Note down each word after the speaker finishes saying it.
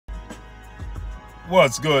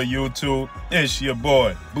What's good, YouTube? It's your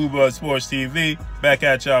boy, Booba Sports TV, back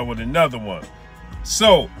at y'all with another one.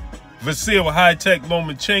 So, Vasyl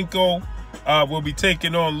Lomachenko will be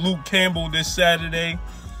taking on Luke Campbell this Saturday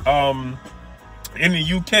in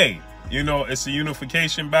the UK. You know, it's a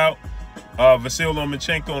unification bout. Vasyl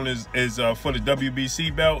Lomachenko is for the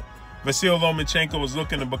WBC belt. Vasyl Lomachenko is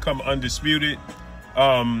looking to become undisputed.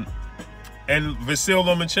 And Vasyl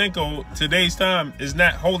Lomachenko, today's time, is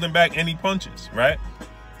not holding back any punches, right?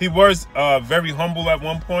 He was very humble at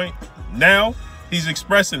one point. Now, he's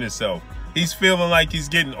expressing himself. He's feeling like he's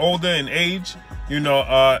getting older in age. You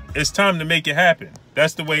know, it's time to make it happen.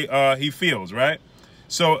 That's the way he feels, right?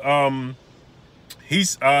 So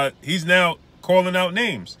he's now calling out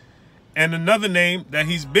names. And another name that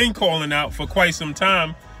he's been calling out for quite some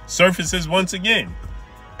time surfaces once again,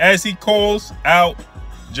 as he calls out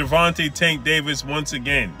Gervonta Tank Davis once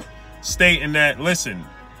again, stating that, listen,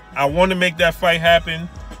 I want to make that fight happen.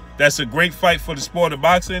 That's a great fight for the sport of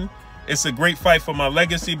boxing. It's a great fight for my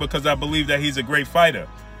legacy because I believe that he's a great fighter.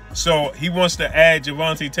 So he wants to add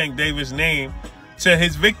Gervonta Tank Davis' name to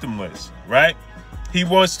his victim list, right? He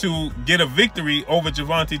wants to get a victory over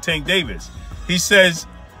Gervonta Tank Davis. He says,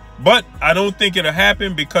 but I don't think it'll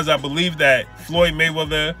happen because I believe that Floyd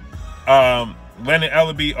Mayweather, Leonard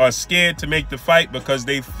Ellerbe are scared to make the fight because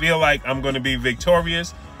they feel like I'm going to be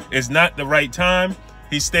victorious. It's not the right time,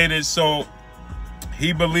 he stated. So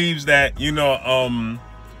he believes that, you know,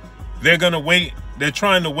 they're going to wait. They're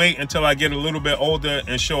trying to wait until I get a little bit older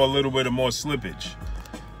and show a little bit of more slippage.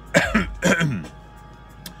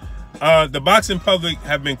 The boxing public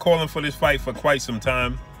have been calling for this fight for quite some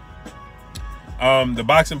time. The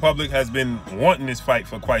boxing public has been wanting this fight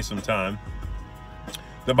for quite some time.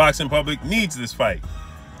 The boxing public needs this fight.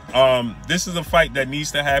 This is a fight that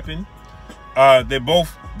needs to happen. They're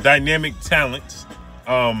both dynamic talents.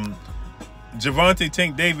 Gervonta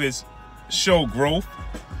Tank Davis showed growth.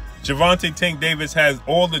 Gervonta Tank Davis has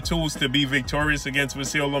all the tools to be victorious against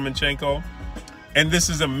Vasyl Lomachenko. And this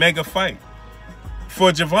is a mega fight.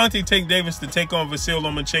 For Gervonta Tank Davis to take on Vasyl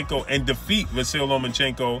Lomachenko and defeat Vasyl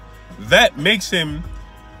Lomachenko, that makes him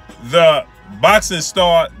the boxing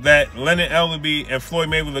star that Leonard Ellerbe and Floyd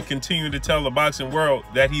Mayweather continue to tell the boxing world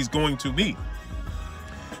that he's going to be.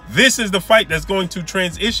 This is the fight that's going to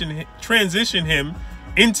transition him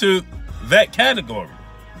into that category,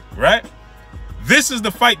 right? This is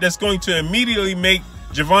the fight that's going to immediately make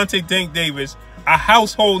Gervonta Tank Davis a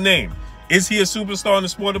household name. Is he a superstar in the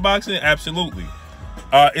sport of boxing? Absolutely.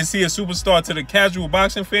 Is he a superstar to the casual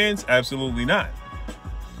boxing fans? Absolutely not.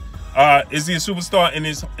 Is he a superstar in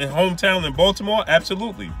his hometown in Baltimore?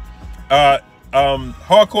 Absolutely.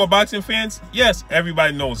 Hardcore boxing fans? Yes,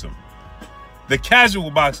 everybody knows him. The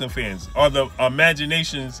casual boxing fans are the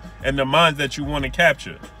imaginations and the minds that you want to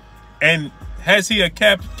capture. And has he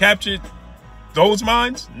captured those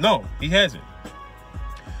minds? No, he hasn't.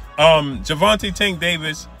 Gervonta Tank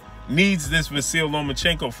Davis needs this Vasyl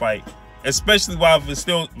Lomachenko fight, especially while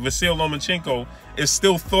Vasyl Lomachenko is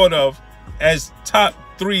still thought of as top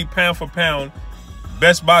 3 pound for pound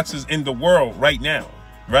best boxers in the world right now,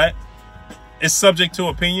 right? It's subject to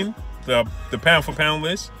opinion, the pound for pound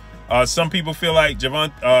list. Some people feel like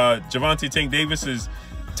Gervonta Tank Davis is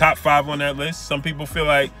top 5 on that list. Some people feel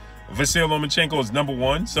like Vasyl Lomachenko is number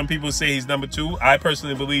 1. Some people say he's number 2. I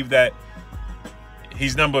personally believe that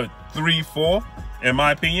he's number 3, 4. In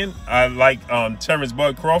my opinion, I like Terrence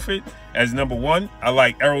Bud Crawford as number 1. I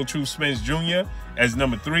like Errol True Spence Jr. as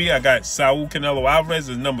number 3. I got Saul Canelo Alvarez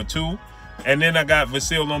as number 2. And then I got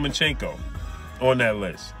Vasyl Lomachenko on that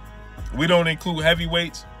list. We don't include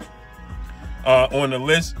heavyweights on the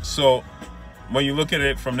list. So when you look at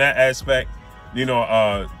it from that aspect, you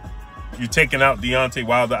know, you're taking out Deontay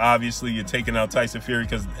Wilder, obviously. You're taking out Tyson Fury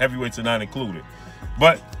because heavyweights are not included.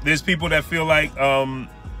 But there's people that feel like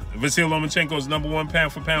Vasyl Lomachenko is number 1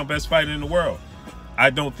 pound for pound best fighter in the world. I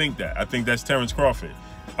don't think that. I think that's Terrence Crawford.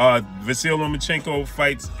 Vasyl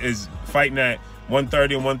Lomachenko is fighting at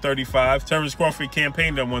 130 and 135. Terrence Crawford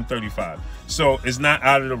campaigned at 135. So it's not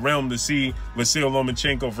out of the realm to see Vasyl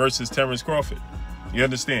Lomachenko versus Terrence Crawford. You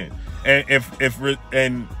understand? And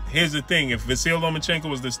and here's the thing: if Vasyl Lomachenko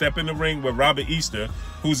was to step in the ring with Robert Easter,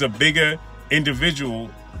 who's a bigger individual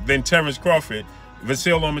than Terrence Crawford,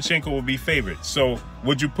 Vasyl Lomachenko will be favored. So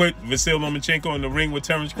would you put Vasyl Lomachenko in the ring with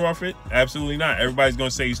Terrence Crawford? Absolutely not. Everybody's going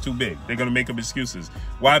to say he's too big. They're going to make up excuses.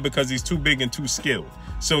 Why? Because he's too big and too skilled.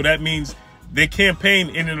 So that means they campaign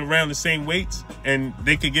in and around the same weights, and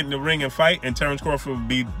they could get in the ring and fight, and Terrence Crawford would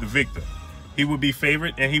be the victor. He would be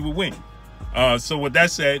favored, and he would win. So with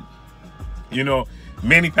that said, you know,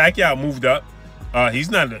 Manny Pacquiao moved up. He's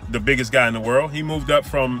not the biggest guy in the world. He moved up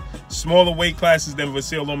from smaller weight classes than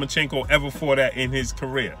Vasyl Lomachenko ever fought at in his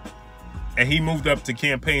career. And he moved up to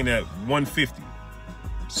campaign at 150.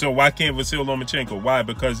 So why can't Vasyl Lomachenko? Why?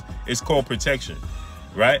 Because it's called protection,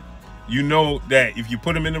 right? You know that if you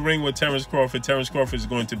put him in the ring with Terence Crawford is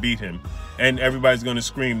going to beat him. And everybody's going to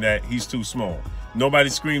scream that he's too small. Nobody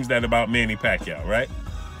screams that about Manny Pacquiao, right?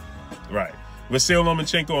 Right. Vasyl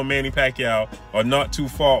Lomachenko and Manny Pacquiao are not too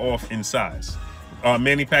far off in size.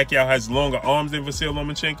 Manny Pacquiao has longer arms than Vasyl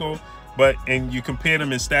Lomachenko, and you compare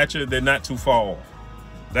them in stature, they're not too far off.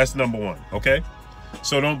 That's number one, okay?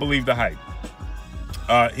 So don't believe the hype.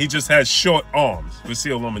 He just has short arms,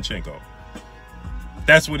 Vasyl Lomachenko.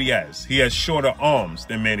 That's what he has. He has shorter arms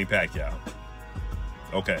than Manny Pacquiao.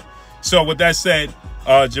 Okay. So with that said,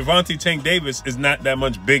 Gervonta Tank Davis is not that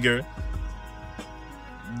much bigger.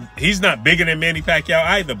 He's not bigger than Manny Pacquiao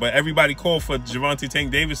either, but everybody called for Gervonta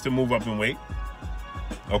Tank Davis to move up in weight.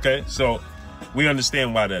 Okay, so we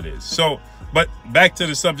understand why that is. So, but back to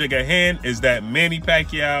the subject at hand is that Manny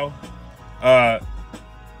Pacquiao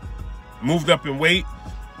moved up in weight,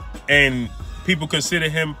 and people consider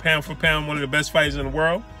him pound for pound one of the best fighters in the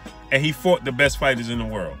world, and he fought the best fighters in the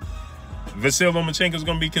world. Vasyl Lomachenko is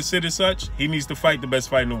going to be considered such. He needs to fight the best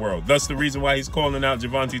fight in the world. That's the reason why he's calling out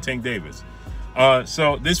Gervonta Tank Davis.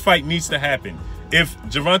 So this fight needs to happen. If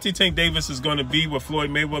Gervonta Tank Davis is going to be what Floyd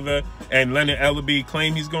Mayweather and Leonard Ellerbe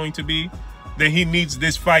claim he's going to be, then he needs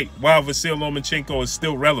this fight while Vasyl Lomachenko is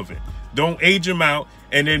still relevant. Don't age him out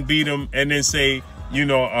and then beat him and then say, you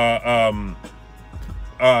know,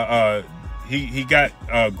 he got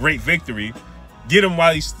a great victory. Get him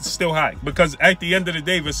while he's still hot. Because at the end of the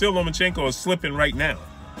day, Vasyl Lomachenko is slipping right now.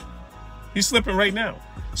 He's slipping right now.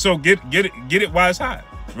 So get it while it's hot,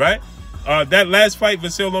 right? That last fight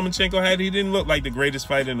Vasyl Lomachenko had, he didn't look like the greatest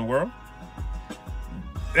fighter in the world.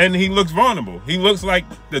 And he looks vulnerable. He looks like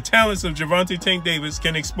the talents of Gervonta Tank Davis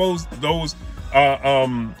can expose those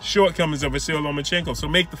shortcomings of Vasyl Lomachenko. So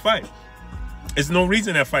make the fight. There's no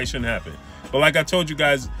reason that fight shouldn't happen. But like I told you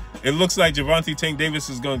guys, it looks like Gervonta Tank Davis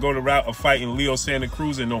is going to go the route of fighting Leo Santa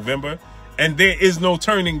Cruz in November. And there is no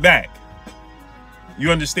turning back.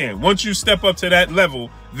 You understand? Once you step up to that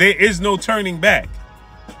level, there is no turning back.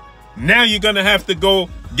 Now you're going to have to go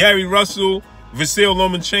Gary Russell, Vasyl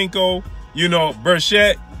Lomachenko, you know,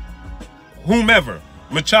 Burchett, whomever,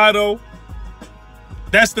 Machado.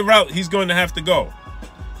 That's the route he's going to have to go.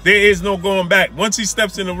 There is no going back. Once he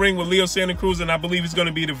steps in the ring with Leo Santa Cruz, and I believe he's going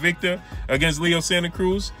to be the victor against Leo Santa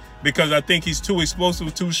Cruz, because I think he's too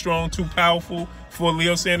explosive, too strong, too powerful for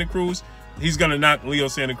Leo Santa Cruz, he's going to knock Leo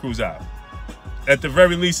Santa Cruz out. At the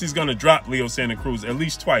very least, he's going to drop Leo Santa Cruz at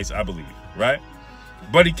least twice, I believe, right?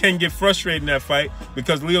 But he can get frustrated in that fight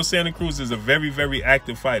because Leo Santa Cruz is a very, very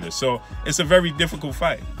active fighter. So it's a very difficult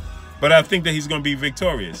fight. But I think that he's going to be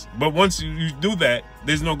victorious. But once you do that,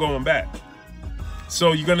 there's no going back.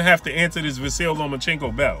 So you're going to have to answer this Vasyl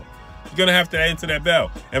Lomachenko bell. You're going to have to answer that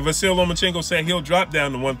bell. And Vasyl Lomachenko said he'll drop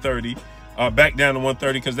down to 130, back down to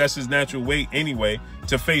 130, because that's his natural weight anyway,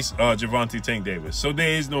 to face Gervonta Tank Davis. So there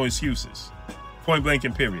is no excuses. Point blank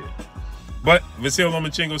and period. But Vasyl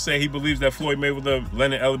Lomachenko said he believes that Floyd Mayweather,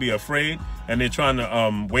 Leonard Ellerbe are afraid, and they're trying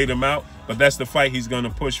to wait him out. But that's the fight he's going to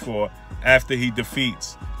push for after he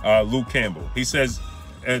defeats Luke Campbell. He says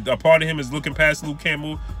a part of him is looking past Luke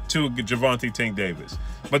Campbell to Gervonta Tank Davis.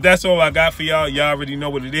 But that's all I got for y'all. Y'all already know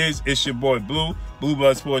what it is. It's your boy Blue, Blue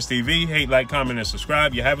Blood Sports TV. Hate, like, comment, and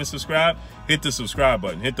subscribe. You haven't subscribed? Hit the subscribe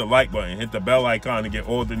button, hit the like button, hit the bell icon to get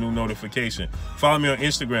all the new notifications. Follow me on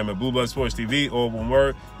Instagram at Blue Blood Sports TV, all one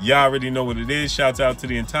word. Y'all already know what it is. Shouts out to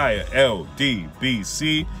the entire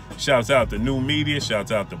LDBC. Shouts out to New Media.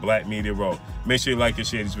 Shouts out to Black Media Row. Make sure you like and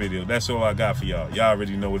share this video. That's all I got for y'all. Y'all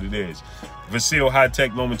already know what it is. Vasyl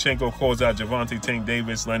High-Tech Lomachenko calls out Gervonta Tank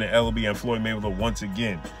Davis, Leonard Ellerbe, and Floyd Mayweather once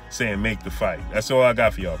again, saying make the fight. That's all I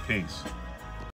got for y'all. Peace.